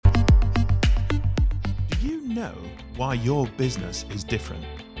know why your business is different?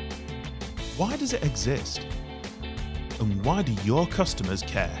 Why does it exist? And why do your customers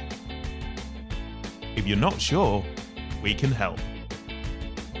care? If you're not sure, we can help.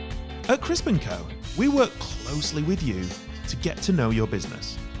 At Crisp & Co, we work closely with you to get to know your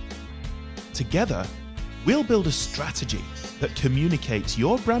business. Together, we'll build a strategy that communicates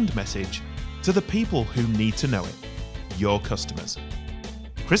your brand message to the people who need to know it, your customers.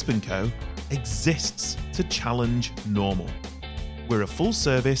 Crisp & Co exists to challenge normal. We're a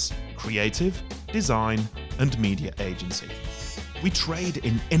full-service, creative, design, and media agency. We trade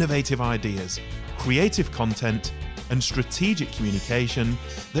in innovative ideas, creative content, and strategic communication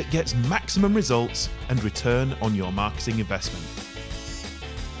that gets maximum results and return on your marketing investment.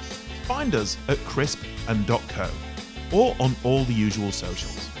 Find us at crisp&co or on all the usual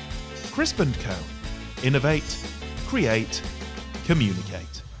socials. Crisp & Co. Innovate, create,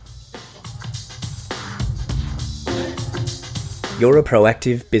 communicate. You're a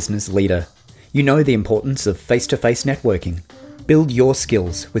proactive business leader. You know the importance of face-to-face networking. Build your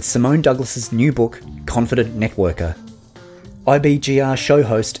skills with Simone Douglas's new book, Confident Networker. IBGR show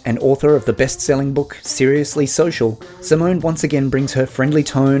host and author of the best-selling book, Seriously Social, Simone once again brings her friendly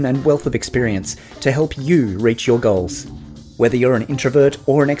tone and wealth of experience to help you reach your goals. Whether you're an introvert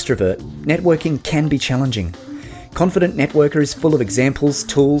or an extrovert, networking can be challenging. Confident Networker is full of examples,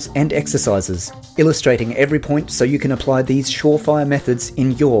 tools, and exercises, illustrating every point so you can apply these surefire methods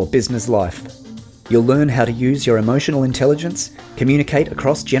in your business life. You'll learn how to use your emotional intelligence, communicate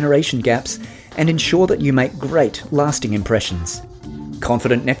across generation gaps, and ensure that you make great, lasting impressions.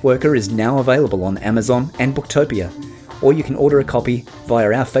 Confident Networker is now available on Amazon and Booktopia, or you can order a copy via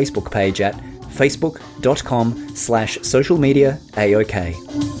our Facebook page at facebook.com/socialmediaaok.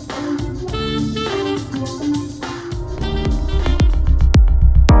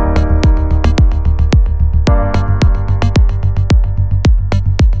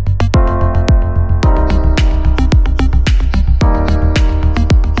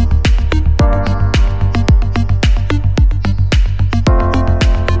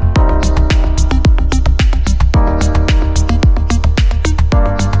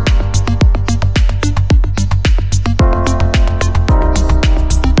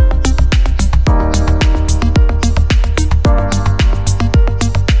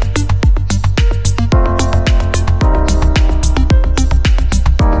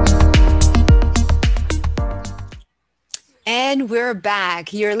 We're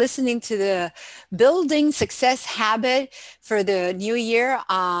back. You're listening to the Building Success Habit for the new year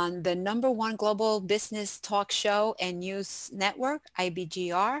on the #1 global business talk show and news network,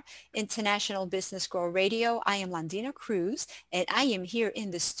 IBGR, International Business Grow Radio. I am Londina Cruz, and I am here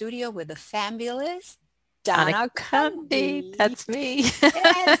in the studio with the fabulous Donna Kunde. That's me.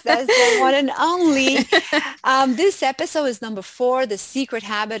 Yes, that's the one and only. This episode is #4, The Secret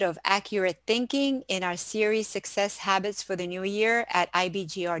Habit of Accurate Thinking, in our series Success Habits for the New Year at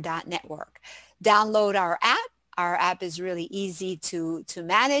ibgr.network. Download our app. Our app is really easy to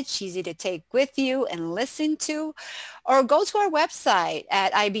manage, easy to take with you and listen to, or go to our website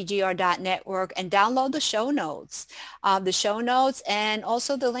at ibgr.network and download the show notes and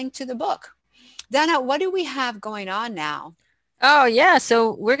also the link to the book. Donna, what do we have going on now? Oh, yeah.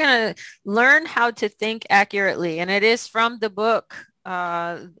 So we're going to learn how to think accurately. And it is from the book,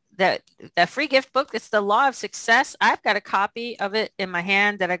 that free gift book. It's The Law of Success. I've got a copy of it in my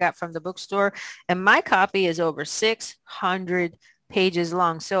hand that I got from the bookstore. And my copy is over 600 pages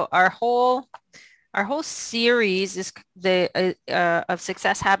long. So our whole series is of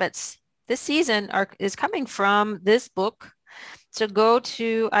success habits this season is coming from this book. So go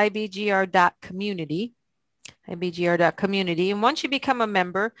to ibgr.community, and once you become a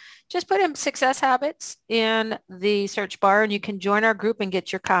member, just put in Success Habits in the search bar, and you can join our group and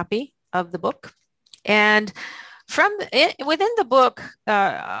get your copy of the book. And within the book,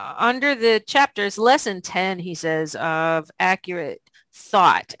 under the chapters, lesson 10, he says, of accurate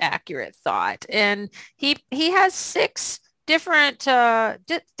thought, and he has 6 different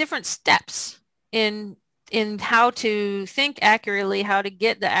steps in how to think accurately, how to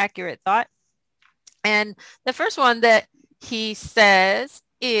get the accurate thought. And the first one that he says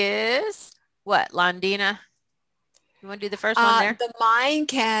is what, Londina? You want to do the first one there? The mind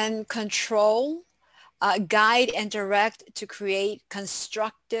can control, guide, and direct to create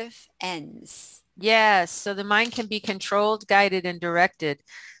constructive ends. Yes. So the mind can be controlled, guided, and directed.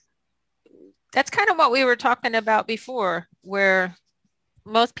 That's kind of what we were talking about before, where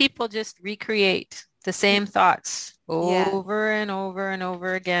most people just recreate the same thoughts over and over and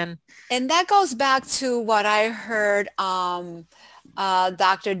over again. And that goes back to what I heard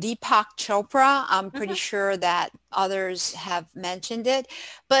Dr. Deepak Chopra. I'm pretty sure that others have mentioned it,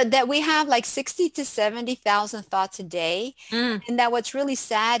 but that we have like 60 to 70,000 thoughts a day. Mm. And that what's really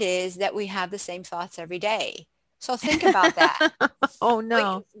sad is that we have the same thoughts every day. So think about that. Oh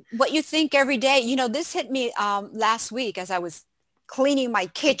no. What you think every day. You know, this hit me last week as I was cleaning my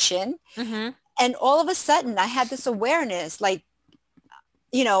kitchen. Mm-hmm. And all of a sudden I had this awareness, like,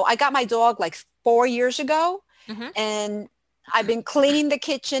 you know, I got my dog like 4 years ago, Mm-hmm. and I've been cleaning the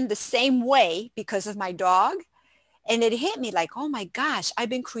kitchen the same way because of my dog. And it hit me like, oh my gosh, I've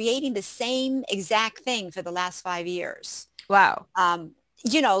been creating the same exact thing for the last 5 years. Wow.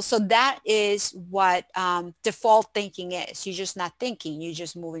 You know, so that is what default thinking is. You're just not thinking, you're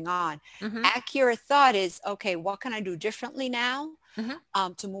just moving on. Mm-hmm. Accurate thought is, okay, what can I do differently now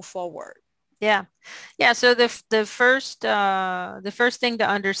Mm-hmm. to move forward? Yeah. Yeah. So the first thing to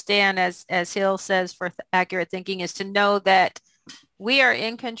understand, as Hill says, for accurate thinking, is to know that we are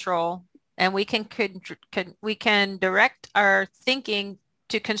in control, and we can direct our thinking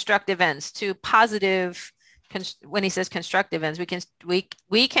to constructive ends, to positive. When he says constructive ends,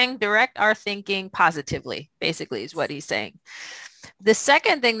 we can direct our thinking positively, basically, is what he's saying. The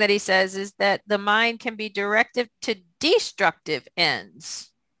second thing that he says is that the mind can be directed to destructive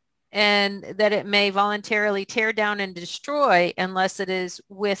ends, and that it may voluntarily tear down and destroy unless it is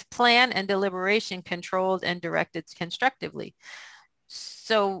with plan and deliberation controlled and directed constructively.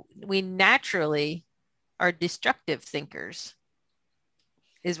 So we naturally are destructive thinkers,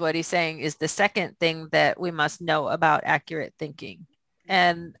 is what he's saying, is the second thing that we must know about accurate thinking.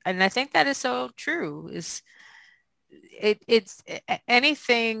 And I think that is so true. Is it's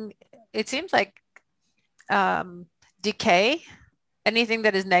anything, it seems like decay, anything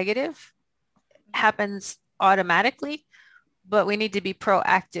that is negative happens automatically, but we need to be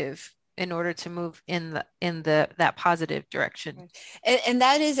proactive in order to move in that positive direction. And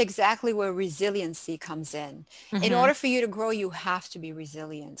that is exactly where resiliency comes in. Mm-hmm. In order for you to grow, you have to be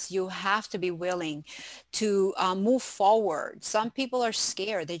resilient. You have to be willing to move forward. Some people are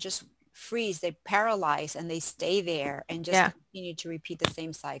scared. They just freeze, they paralyze, and they stay there and just continue to repeat the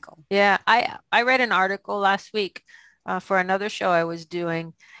same cycle. Yeah, I read an article last week for another show I was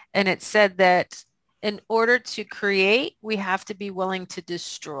doing, and it said that in order to create, we have to be willing to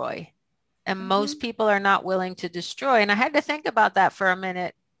destroy. And most people are not willing to destroy. And I had to think about that for a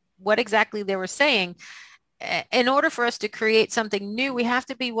minute, what exactly they were saying. In order for us to create something new, we have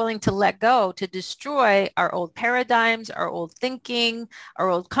to be willing to let go, to destroy our old paradigms, our old thinking, our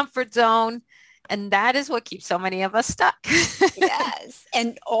old comfort zone. And that is what keeps so many of us stuck. Yes.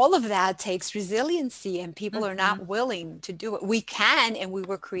 And all of that takes resiliency, and people are not willing to do it. We can, and we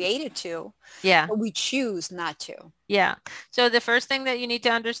were created to. Yeah. But we choose not to. Yeah. So the first thing that you need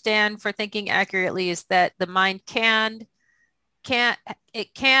to understand for thinking accurately is that the mind can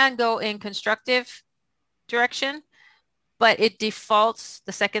go in constructive direction, but it defaults.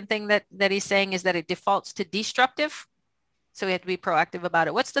 The second thing that he's saying is that it defaults to destructive. So we have to be proactive about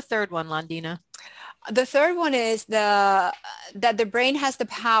it. What's the third one, Londina? The third one is that the brain has the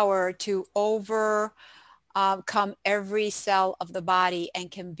power to overcome every cell of the body,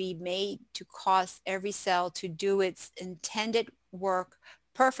 and can be made to cause every cell to do its intended work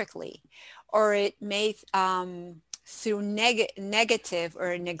perfectly, or it may through negative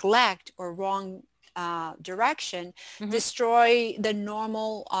or neglect or wrong direction destroy the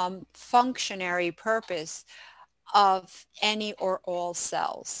normal functionary purpose of any or all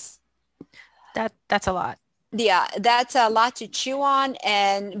cells. That's a lot. Yeah, that's a lot to chew on.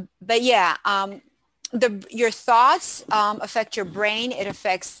 But yeah, your thoughts affect your brain. It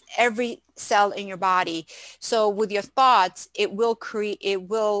affects every cell in your body. So with your thoughts, it will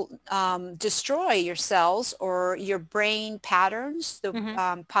destroy your cells or your brain patterns,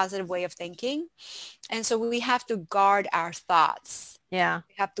 the positive way of thinking. And so we have to guard our thoughts. Yeah.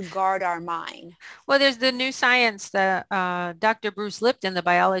 We have to guard our mind. Well, there's the new science that Dr. Bruce Lipton, The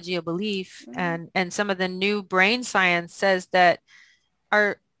Biology of Belief, and some of the new brain science says that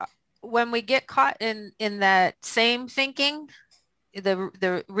when we get caught in that same thinking,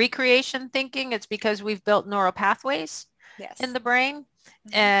 the recreation thinking, it's because we've built neural pathways in the brain.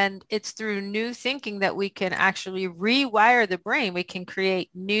 And it's through new thinking that we can actually rewire the brain. We can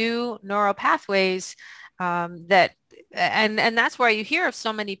create new neural pathways and that's why you hear of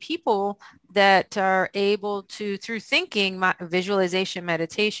so many people that are able to, through thinking, visualization,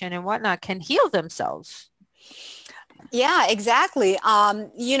 meditation, and whatnot, can heal themselves. Yeah, exactly.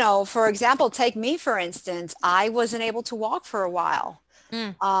 For example, take me, for instance. I wasn't able to walk for a while.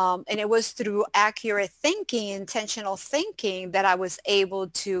 And it was through accurate thinking, intentional thinking, that I was able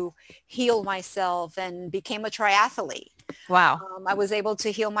to heal myself and became a triathlete. Wow. I was able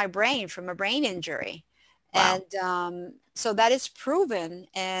to heal my brain from a brain injury. Wow. And so that is proven,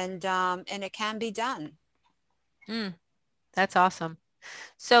 and it can be done. That's awesome.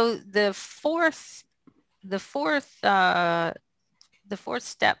 So the fourth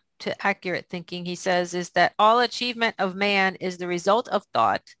step to accurate thinking, he says, is that all achievement of man is the result of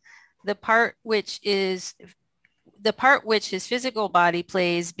thought, the part which his physical body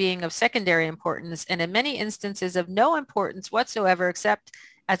plays being of secondary importance, and in many instances of no importance whatsoever except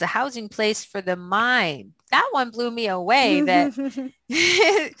as a housing place for the mind. That one blew me away, that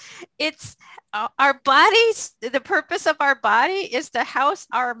it's our bodies, the purpose of our body is to house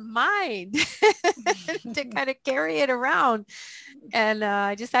our mind, to kind of carry it around. And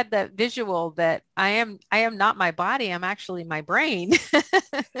I just had that visual that I am not my body, I'm actually my brain.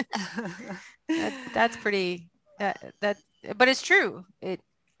 That's pretty, but it's true.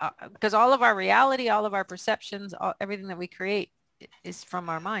 Because all of our reality, all of our perceptions, everything that we create is from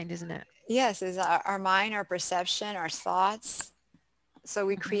our mind, isn't it? Yes, is our mind, our perception, our thoughts. So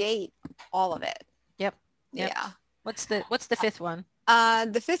we create all of it. Yep. Yeah. What's the fifth one?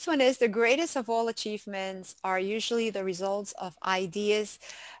 The fifth one is the greatest of all achievements are usually the results of ideas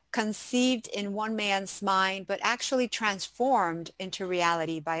conceived in one man's mind, but actually transformed into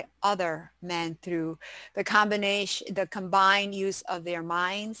reality by other men through the combined use of their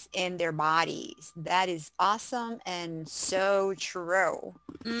minds and their bodies. That is awesome and so true.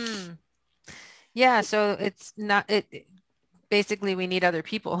 Yeah. So it's not, basically we need other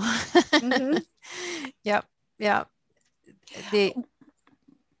people. Mm-hmm. Yep. Yeah.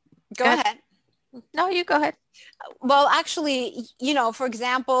 Go ahead. No, you go ahead. Well, actually, for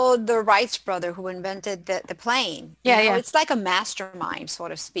example, the Wright brother who invented the plane. Yeah. It's like a mastermind, so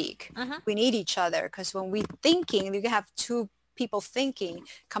to speak. We need each other, because when we're thinking, you can have two people thinking,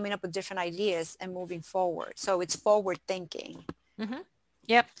 coming up with different ideas and moving forward. So it's forward thinking.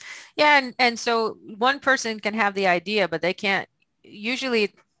 Yep. Yeah. And so one person can have the idea, but they can't,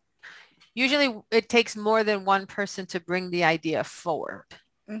 usually it takes more than one person to bring the idea forward.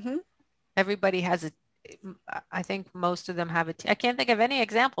 Everybody has I think most of them have I can't think of any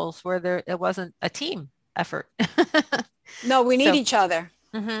examples where it wasn't a team effort. No, we need each other.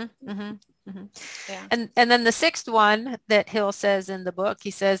 Yeah. And then the sixth one that Hill says in the book,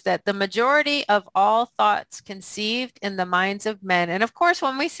 he says that the majority of all thoughts conceived in the minds of men. And of course,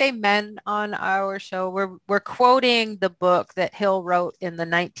 when we say men on our show, we're quoting the book that Hill wrote in the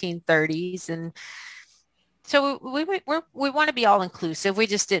 1930s. And so we want to be all inclusive. We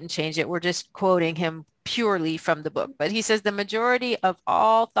just didn't change it. We're just quoting him purely from the book. But he says the majority of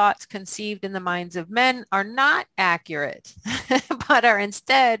all thoughts conceived in the minds of men are not accurate, but are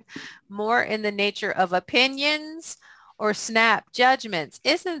instead more in the nature of opinions or snap judgments.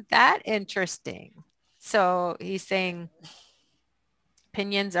 Isn't that interesting? So he's saying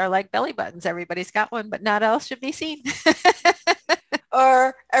opinions are like belly buttons. Everybody's got one, but not all should be seen.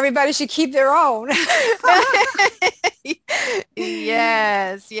 Or everybody should keep their own.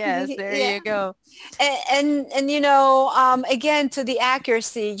 Yes, there you go. And again, to the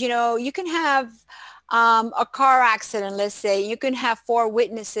accuracy, you can have a car accident, let's say. You can have 4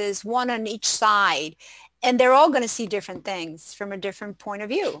 witnesses, one on each side, and they're all going to see different things from a different point of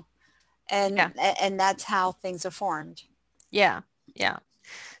view. And that's how things are formed. Yeah.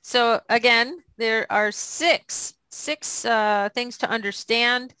 So again, there are six things to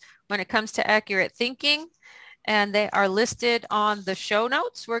understand when it comes to accurate thinking, and they are listed on the show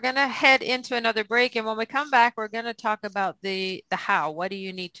notes. We're going to head into another break, and when we come back, we're going to talk about the how. What do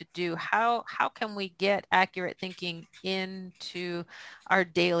you need to do? How can we get accurate thinking into our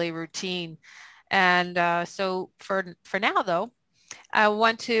daily routine? And so for now, though, I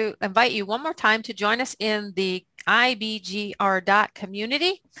want to invite you one more time to join us in the IBGR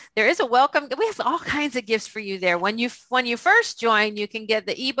community. There is a welcome. We have all kinds of gifts for you there. When you first join, you can get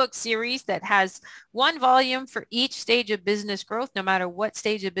the ebook series that has 1 volume for each stage of business growth, no matter what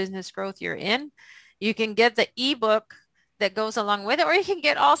stage of business growth you're in. You can get the ebook that goes along with it, or you can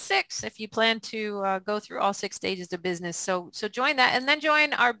get all 6 if you plan to go through all 6 stages of business. So join that, and then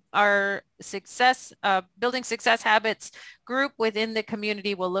join our success building success habits group within the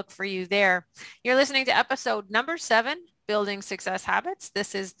community. We'll look for you there. You're listening to episode number 7, Building Success Habits.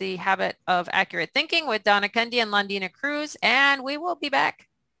 This is the habit of accurate thinking with Donna Kunde and Londina Cruz, and we will be back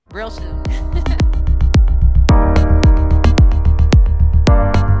real soon.